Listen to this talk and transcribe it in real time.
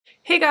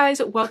Hey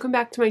guys, welcome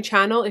back to my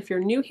channel. If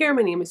you're new here,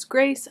 my name is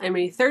Grace. I'm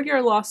a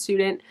third-year law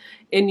student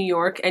in New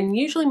York, and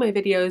usually my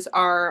videos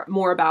are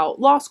more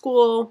about law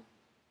school,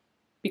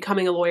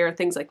 becoming a lawyer,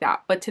 things like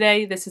that. But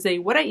today, this is a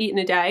what I eat in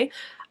a day.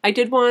 I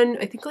did one,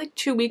 I think like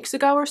 2 weeks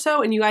ago or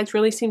so, and you guys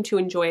really seemed to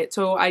enjoy it.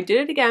 So I did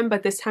it again,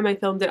 but this time I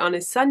filmed it on a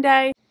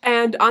Sunday.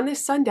 And on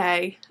this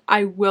Sunday,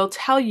 I will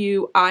tell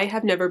you, I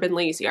have never been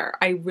lazier.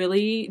 I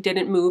really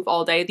didn't move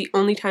all day. The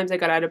only times I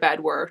got out of bed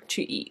were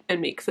to eat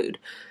and make food.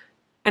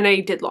 And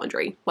I did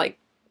laundry, but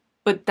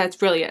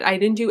that's really it. I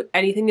didn't do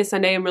anything this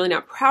Sunday. I'm really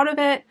not proud of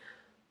it,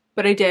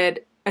 but I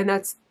did, and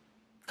that's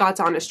God's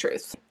honest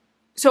truth.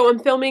 So I'm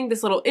filming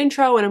this little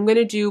intro, and I'm going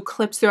to do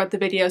clips throughout the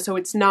video, so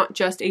it's not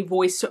just a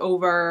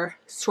voice-over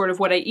sort of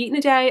what I eat in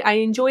a day. I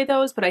enjoy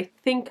those, but I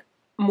think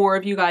more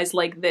of you guys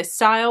like this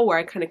style, where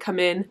I kind of come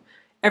in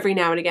every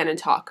now and again and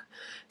talk.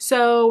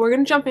 So we're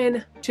going to jump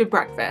in to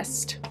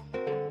breakfast.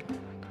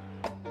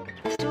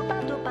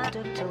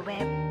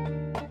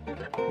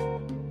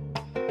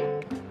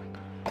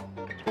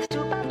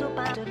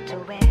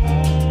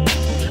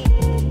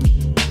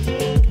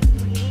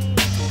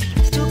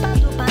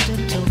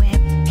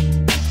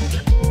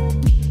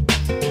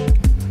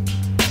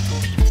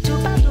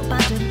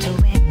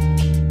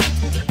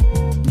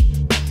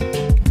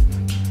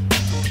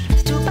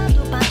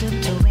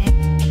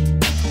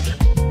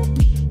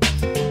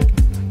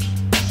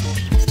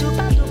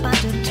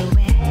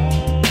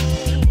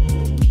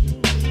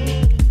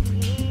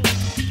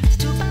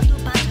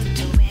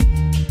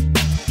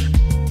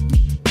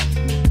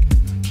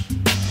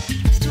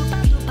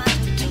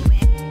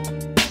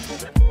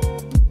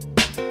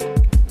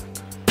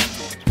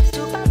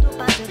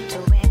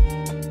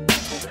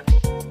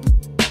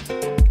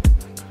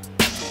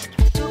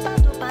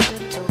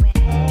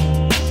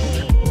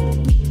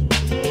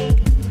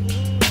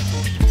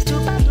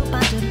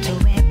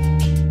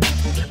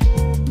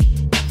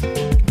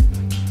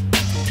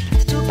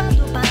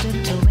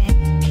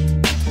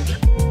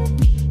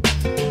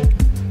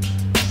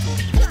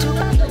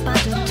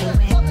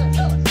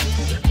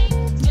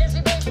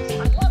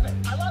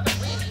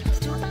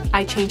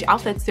 I change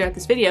outfits throughout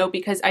this video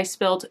because I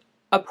spilled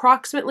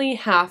approximately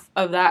half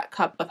of that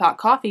cup of hot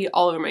coffee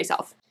all over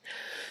myself.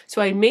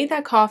 So I made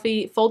that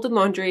coffee, folded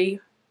laundry,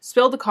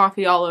 spilled the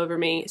coffee all over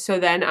me, so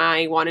then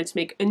I wanted to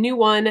make a new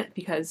one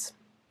because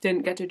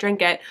didn't get to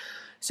drink it.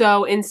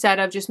 So instead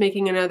of just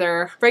making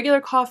another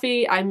regular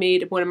coffee, I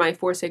made one of my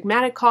Four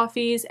Sigmatic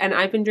coffees, and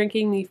I've been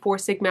drinking the Four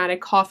Sigmatic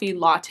coffee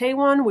latte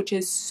one, which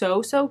is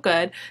so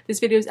good. This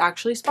video is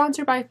actually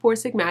sponsored by Four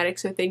Sigmatic,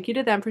 so thank you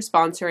to them for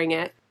sponsoring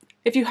it.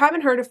 If you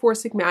haven't heard of Four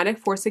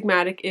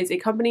Sigmatic is a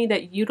company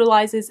that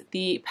utilizes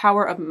the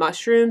power of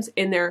mushrooms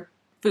in their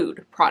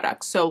food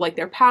products. So like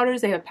their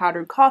powders, they have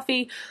powdered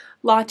coffee,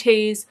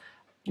 lattes,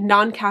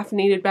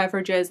 non-caffeinated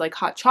beverages like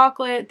hot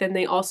chocolate. Then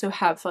they also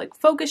have like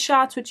focus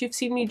shots, which you've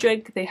seen me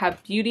drink. They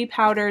have beauty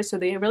powders. So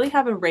they really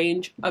have a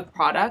range of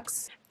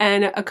products.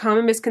 And a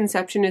common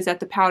misconception is that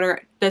the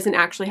powder doesn't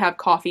actually have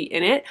coffee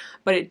in it,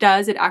 but it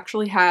does. It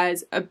actually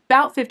has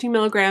about 50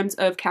 milligrams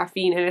of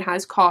caffeine, and it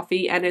has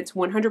coffee, and it's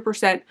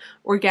 100%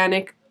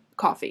 organic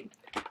coffee.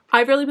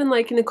 I've really been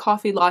liking the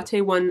coffee latte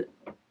one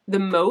the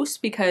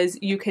most because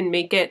you can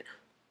make it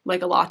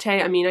like a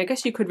latte. I mean, I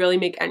guess you could really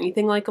make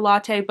anything like a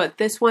latte, but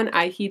this one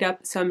I heat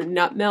up some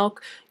nut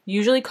milk,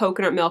 usually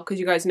coconut milk, because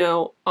you guys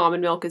know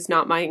almond milk is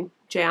not my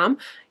jam.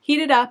 Heat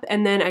it up,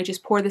 and then I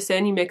just pour this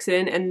in, you mix it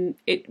in, and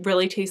it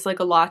really tastes like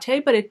a latte,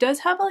 but it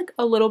does have like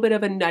a little bit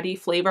of a nutty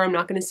flavor. I'm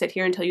not going to sit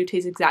here and tell you it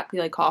tastes exactly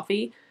like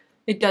coffee.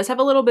 It does have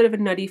a little bit of a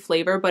nutty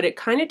flavor, but it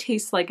kind of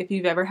tastes like if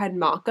you've ever had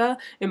maca.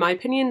 In my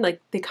opinion, like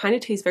they kind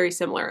of taste very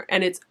similar,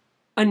 and it's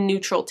a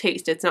neutral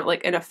taste. It's not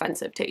like an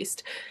offensive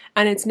taste,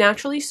 and it's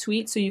naturally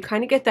sweet, so you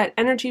kind of get that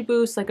energy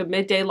boost like a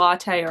midday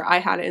latte, or I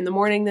had it in the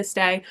morning this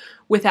day,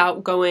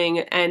 without going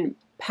and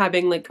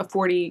having like a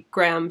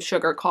 40-gram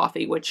sugar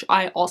coffee, which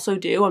I also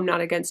do. I'm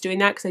not against doing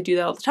that because I do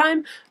that all the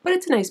time, but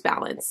it's a nice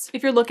balance.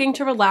 If you're looking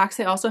to relax,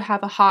 I also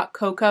have a hot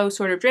cocoa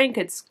sort of drink.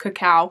 It's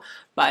cacao,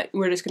 but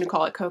we're just going to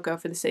call it cocoa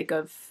for the sake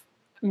of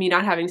me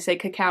not having to say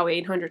cacao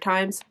 800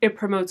 times. It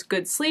promotes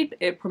good sleep,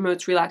 it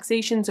promotes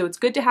relaxation, so it's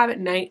good to have at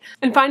night.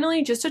 And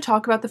finally, just to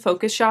talk about the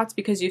focus shots,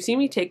 because you've seen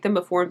me take them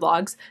before in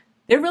vlogs,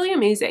 they're really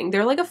amazing.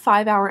 They're like a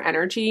 5-hour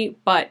energy,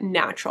 but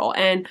natural.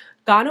 And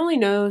God only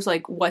knows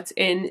like what's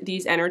in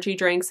these energy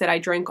drinks that I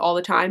drink all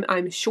the time.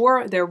 I'm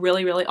sure they're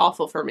really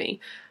awful for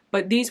me.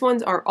 But these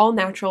ones are all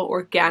natural,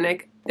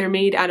 organic. They're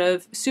made out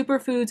of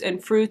superfoods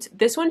and fruits.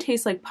 This one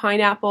tastes like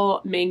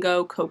pineapple,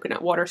 mango,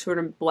 coconut water sort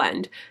of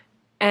blend.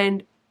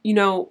 And you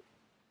know,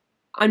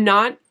 I'm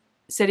not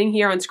sitting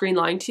here on screen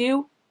lying to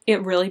you.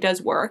 It really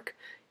does work.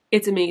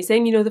 It's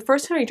amazing. You know, the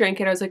first time I drank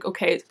it, I was like,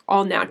 okay, it's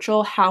all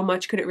natural. How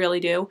much could it really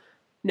do?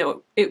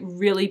 No, it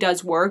really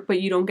does work, but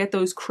you don't get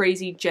those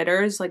crazy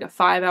jitters like a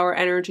 5-hour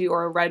energy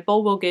or a Red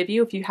Bull will give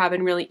you if you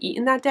haven't really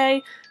eaten that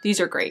day. These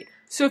are great.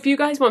 So if you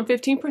guys want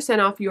 15%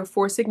 off your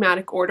Four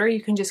Sigmatic order,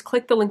 you can just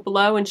click the link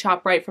below and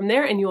shop right from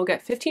there, and you will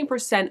get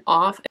 15%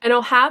 off. And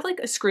I'll have like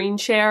a screen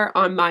share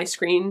on my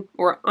screen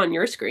or on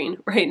your screen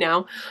right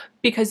now,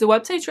 because the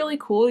website's really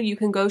cool. You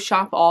can go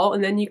shop all,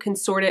 and then you can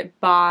sort it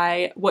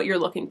by what you're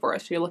looking for.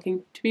 So you're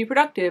looking to be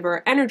productive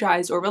or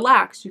energized or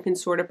relaxed, you can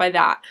sort it by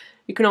that.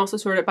 You can also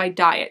sort it by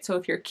diet. So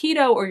if you're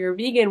keto or you're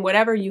vegan,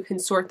 whatever, you can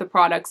sort the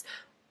products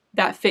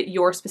that fit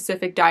your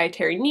specific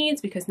dietary needs,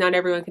 because not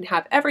everyone can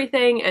have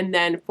everything. And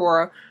then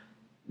for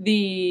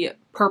the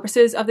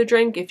purposes of the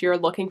drink, if you're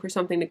looking for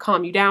something to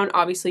calm you down,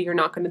 obviously you're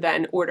not going to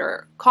then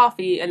order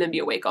coffee and then be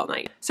awake all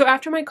night. So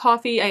after my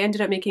coffee, I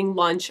ended up making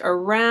lunch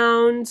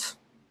around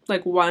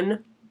like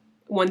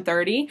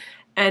 1:30,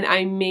 and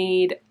I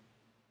made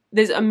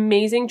this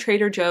amazing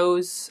Trader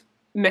Joe's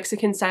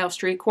Mexican style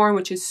street corn,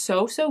 which is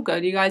so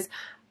good, you guys.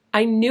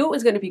 I knew it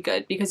was going to be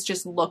good because it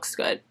just looks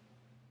good,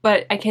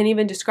 but I can't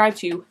even describe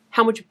to you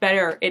how much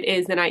better it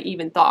is than I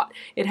even thought.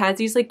 It has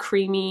these like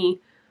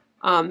creamy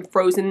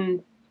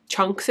frozen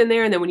chunks in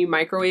there, and then when you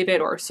microwave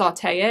it or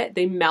saute it,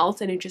 they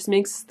melt, and it just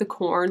makes the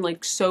corn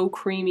like so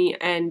creamy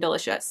and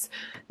delicious.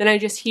 Then I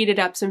just heated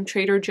up some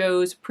Trader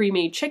Joe's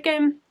pre-made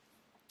chicken.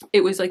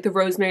 It was like the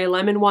rosemary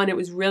lemon one. It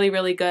was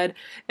really good,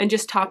 and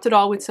just topped it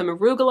all with some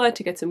arugula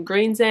to get some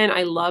greens in.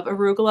 I love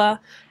arugula,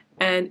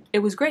 and it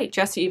was great.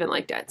 Jesse even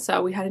liked it.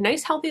 So we had a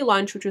nice healthy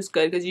lunch, which was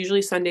good, because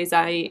usually Sundays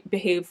I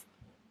behave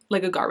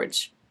like a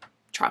garbage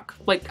truck.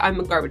 Like I'm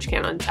a garbage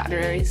can on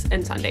Saturdays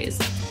and Sundays.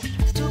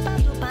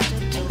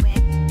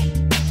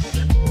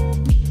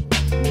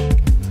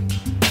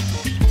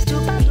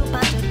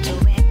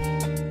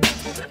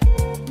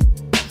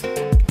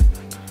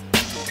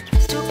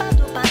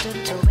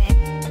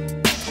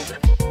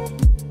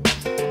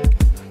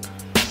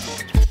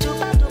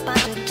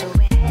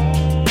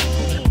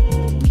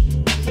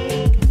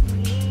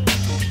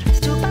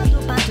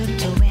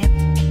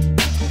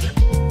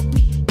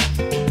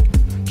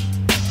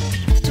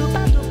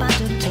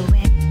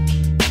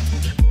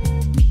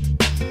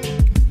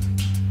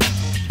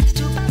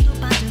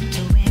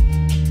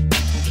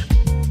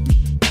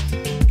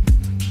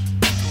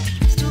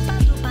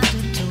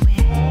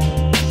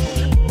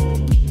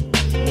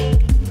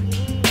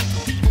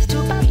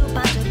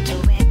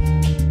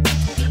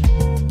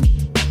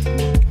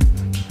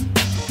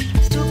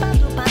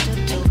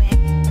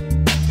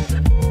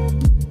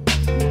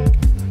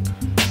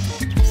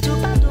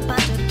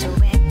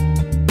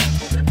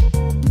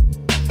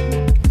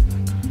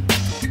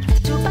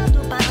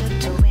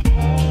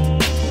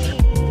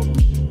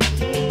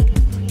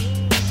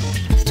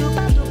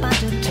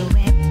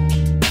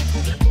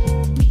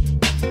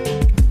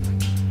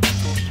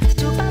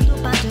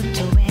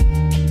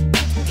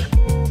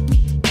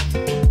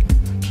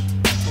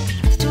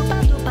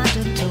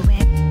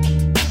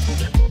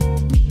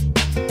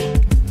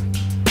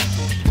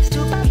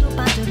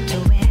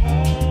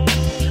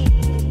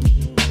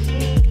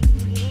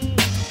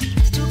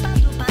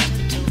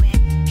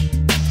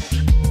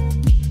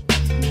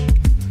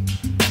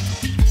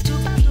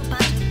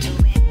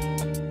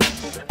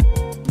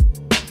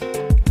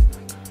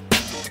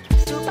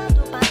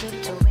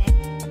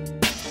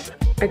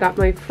 I got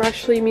my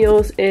Freshly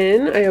meals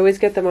in. I always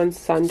get them on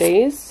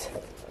Sundays.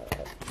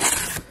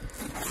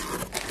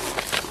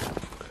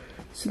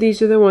 So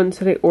these are the ones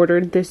that I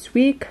ordered this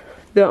week.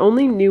 The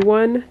only new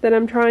one that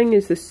I'm trying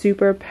is the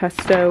Super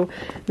Pesto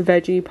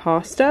Veggie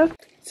Pasta.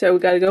 So we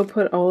gotta go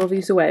put all of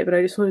these away, but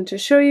I just wanted to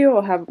show you.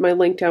 I'll have my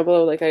link down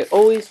below like I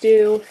always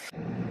do.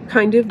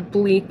 Kind of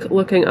bleak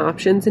looking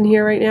options in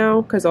here right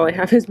now, because all I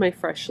have is my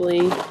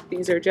Freshly.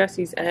 These are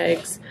Jesse's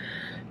eggs,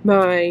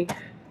 my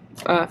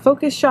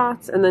Focus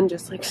shots, and then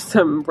just like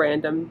some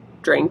random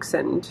drinks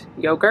and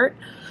yogurt.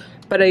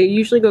 But I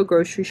usually go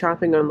grocery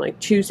shopping on like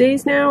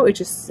Tuesdays now. It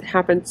just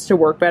happens to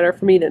work better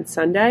for me than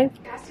Sunday.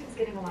 Costume's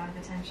getting a lot of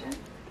attention.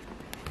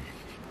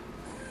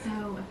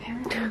 So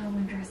apparently no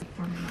one dressed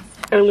for me.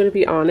 I'm gonna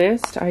be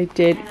honest, I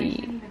did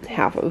eat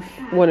half of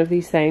one of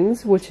these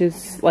things, which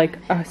is like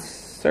a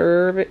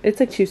serve. It's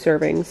like 2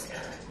 servings.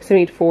 So I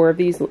made 4 of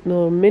these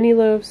little mini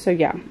loaves. So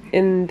yeah,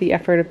 in the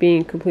effort of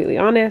being completely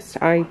honest,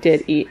 I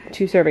did eat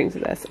 2 servings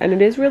of this, and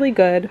it is really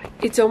good.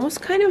 It's almost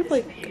kind of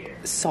like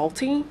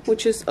salty,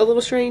 which is a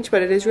little strange,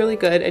 but it is really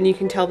good. And you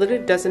can tell that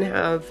it doesn't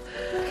have,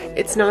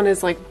 it's not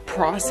as like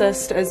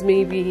processed as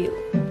maybe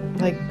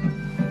like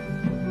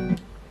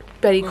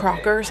Betty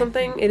Crocker or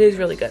something. It is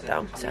really good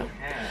though. So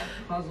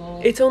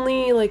it's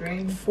only like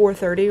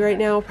 4:30 right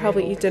now. I'll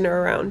probably eat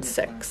dinner around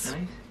 6.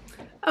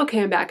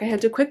 Okay, I'm back. I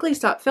had to quickly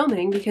stop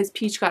filming because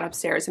Peach got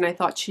upstairs and I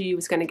thought she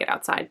was going to get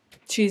outside.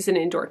 She's an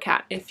indoor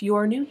cat if you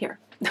are new here.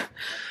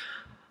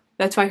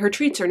 That's why her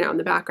treats are now in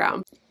the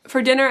background.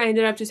 For dinner, I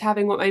ended up just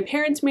having what my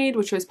parents made,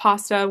 which was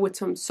pasta with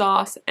some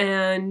sauce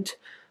and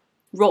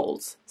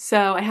rolls.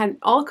 So I had an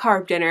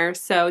all-carb dinner,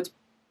 so it's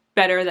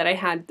better that I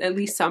had at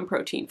least some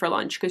protein for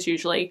lunch, because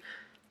usually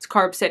it's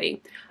carb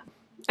city.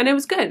 And it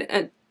was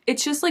good.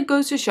 It's just like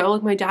goes to show,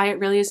 like, my diet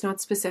really is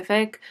not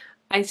specific.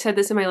 I said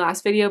this in my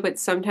last video, but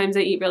sometimes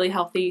I eat really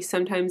healthy,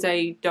 sometimes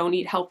I don't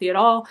eat healthy at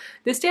all.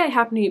 This day I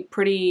happen to eat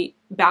pretty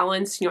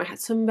balanced. You know, I had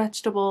some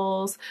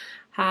vegetables,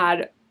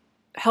 had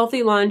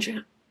healthy lunch,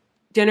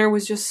 dinner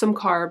was just some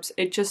carbs.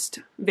 It just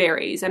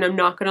varies, and I'm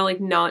not gonna like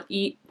not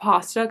eat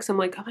pasta because I'm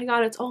like, oh my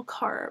god, it's all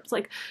carbs.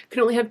 Like, I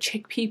can only have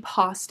chickpea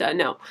pasta.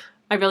 No,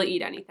 I really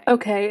eat anything.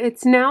 Okay,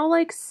 it's now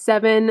like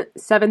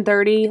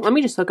 7:30. Let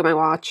me just look at my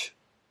watch.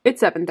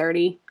 It's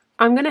 7:30.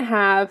 I'm gonna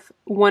have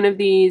one of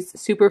these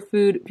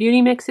superfood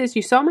beauty mixes.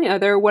 You saw my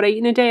other What I Eat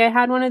in a Day. I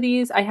had one of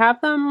these. I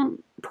have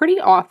them pretty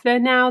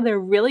often now. They're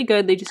really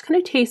good. They just kind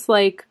of taste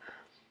like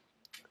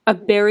a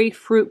berry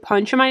fruit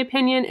punch in my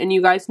opinion, and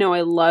you guys know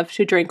I love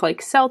to drink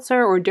like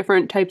seltzer or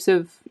different types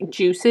of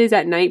juices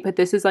at night, but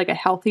this is like a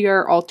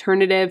healthier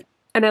alternative,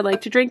 and I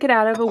like to drink it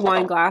out of a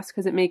wine glass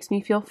because it makes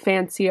me feel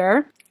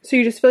fancier. So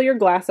you just fill your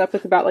glass up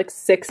with about like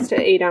 6 to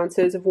 8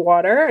 ounces of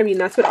water. I mean,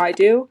 that's what I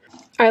do.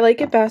 I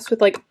like it best with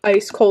like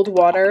ice cold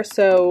water,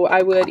 so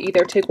I would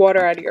either take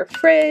water out of your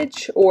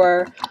fridge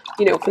or,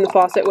 you know, from the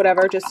faucet,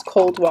 whatever, just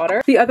cold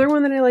water. The other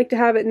one that I like to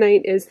have at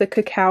night is the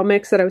cacao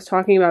mix that I was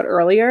talking about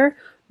earlier.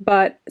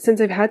 But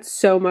since I've had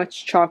so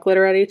much chocolate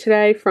already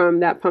today from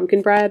that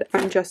pumpkin bread,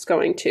 I'm just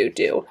going to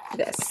do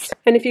this.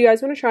 And if you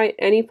guys want to try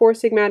any Four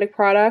Sigmatic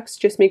products,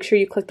 just make sure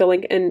you click the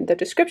link in the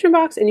description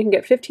box and you can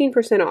get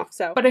 15% off.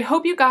 But I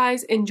hope you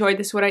guys enjoyed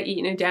this What I Eat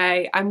in a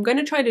Day. I'm going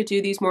to try to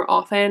do these more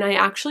often. I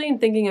actually am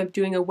thinking of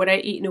doing a What I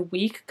Eat in a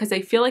Week because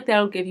I feel like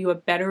that'll give you a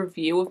better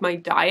view of my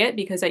diet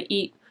because I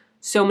eat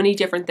so many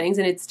different things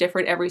and it's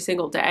different every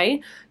single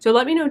day. So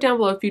let me know down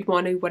below if you'd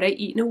want a What I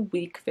Eat in a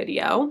Week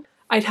video.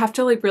 I'd have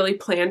to like really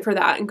plan for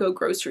that and go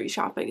grocery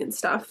shopping and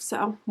stuff,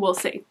 so we'll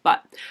see.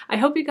 But I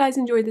hope you guys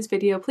enjoyed this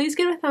video. Please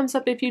give it a thumbs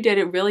up if you did.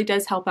 It really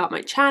does help out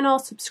my channel.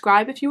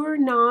 Subscribe if you are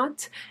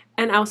not,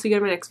 and I'll see you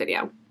in my next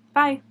video.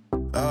 Bye.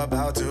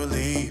 About to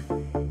leave,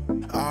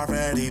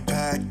 already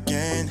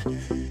packing.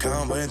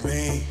 Come with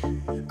me,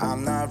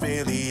 I'm not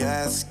really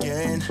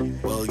asking.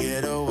 We'll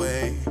get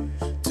away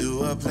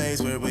to a place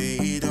where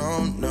we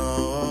don't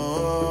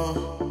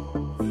know.